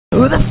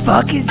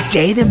fuck is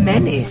Jay the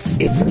Menace?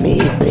 It's me,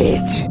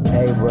 bitch.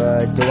 Hey, bro,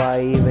 do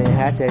I even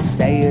have to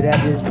say it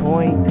at this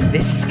point?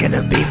 This is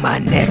gonna be my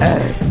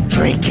next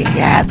drinking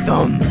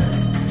anthem.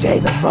 Jay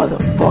the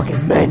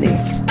motherfucking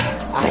Menace.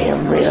 I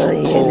am really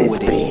in this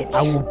bitch.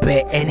 I will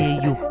bet any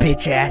of you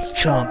bitch ass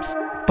chumps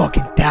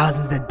fucking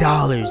thousands of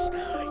dollars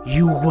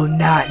you will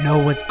not know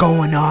what's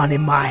going on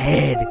in my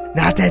head.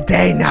 Not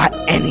today, not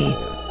any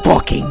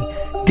fucking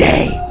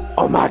day.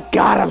 Oh my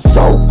god, I'm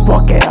so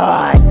fucking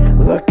high.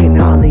 Looking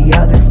on the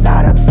other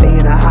side, I'm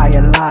seeing a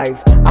higher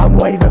life. I'm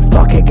waving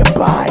fucking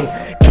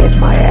goodbye. Kiss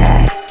my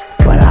ass,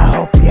 but I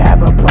hope you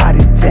have a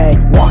brighter day.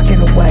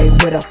 Walking away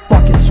with a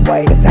fucking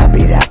sway, cause I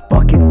be that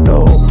fucking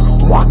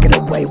dude. Walking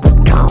away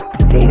with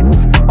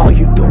confidence. All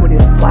you doing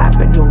is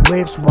flapping your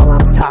lips while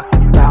I'm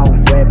talking about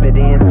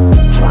evidence.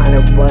 Trying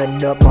to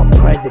run up my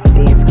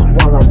presidents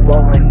while I'm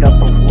rolling up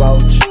a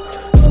roach.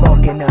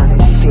 Smoking on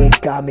this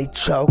shit got me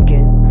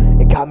choking.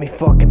 It got me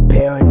fucking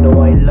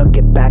paranoid,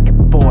 looking back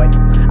and forth.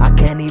 I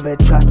can't even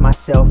trust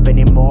myself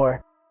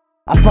anymore.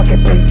 I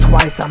fucking blink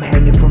twice, I'm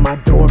hanging from my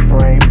door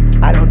frame.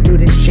 I don't do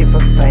this shit for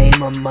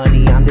fame or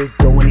money, I'm just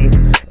doing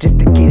it just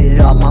to get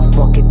it off my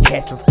fucking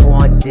chest before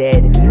I'm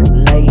dead.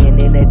 Laying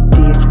in a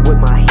ditch with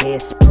my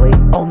head split.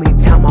 Only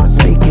time I'm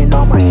speaking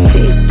all my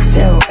shit.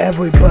 Tell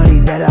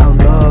everybody that I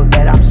love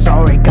that I'm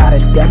sorry. Gotta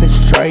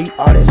demonstrate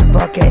all this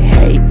fucking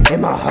hate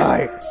in my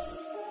heart.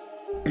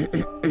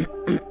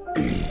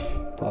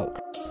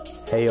 Fuck.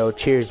 Hey yo,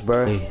 cheers,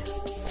 bro.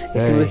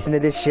 If you listen to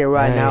this shit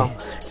right now,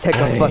 take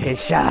a fucking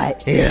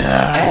shot.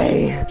 Yeah.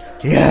 Hey.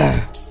 Yeah.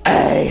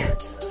 Hey.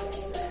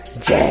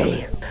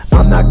 Jay.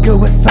 I'm not good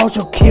with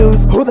social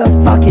cues. Who the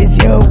fuck is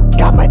you?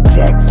 Got my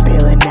text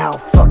spilling out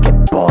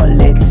fucking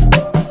bullets.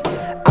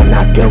 I'm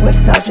not good with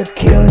social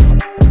cues.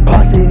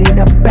 Pause it in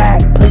the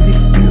back, please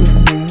excuse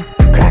me.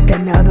 Crack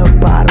another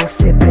bottle,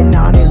 sipping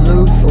on it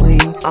loosely.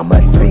 I'ma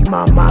speak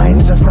my mind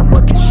so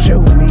someone can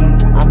shoot me.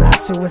 I'm not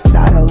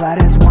suicidal, I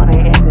just wanna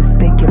end this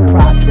thinking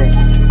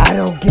process. I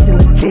don't get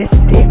the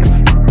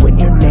logistics. When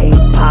your name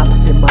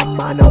pops in my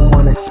mind, I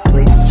wanna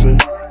split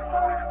shit.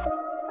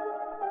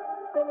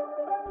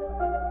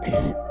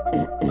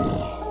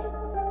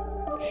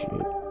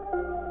 Shit.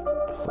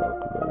 Fuck,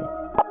 bro.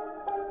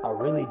 I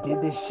really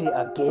did this shit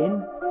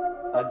again?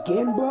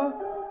 Again,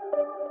 bro?